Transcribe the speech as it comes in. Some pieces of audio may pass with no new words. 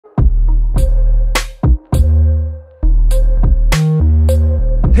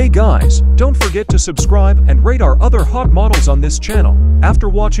Hey guys, don't forget to subscribe and rate our other hot models on this channel after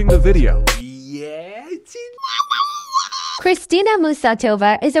watching the video. Kristina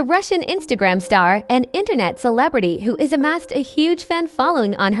Musatova is a Russian Instagram star and internet celebrity who has amassed a huge fan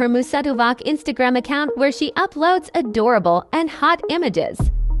following on her Musatova Instagram account, where she uploads adorable and hot images.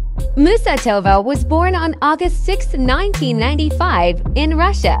 Musatova was born on August 6, 1995 in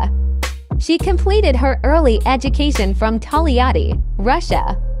Russia. She completed her early education from Toliati,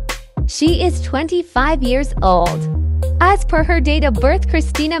 Russia. She is 25 years old. As per her date of birth,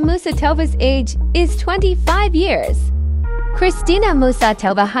 Kristina Musatova's age is 25 years. Kristina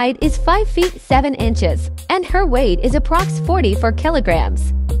Musatova height is 5 feet 7 inches and her weight is approx 44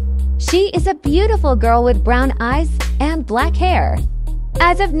 kilograms. She is a beautiful girl with brown eyes and black hair.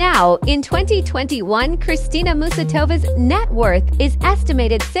 As of now, in 2021, Kristina Musatova's net worth is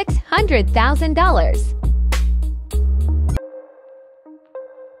estimated $600,000.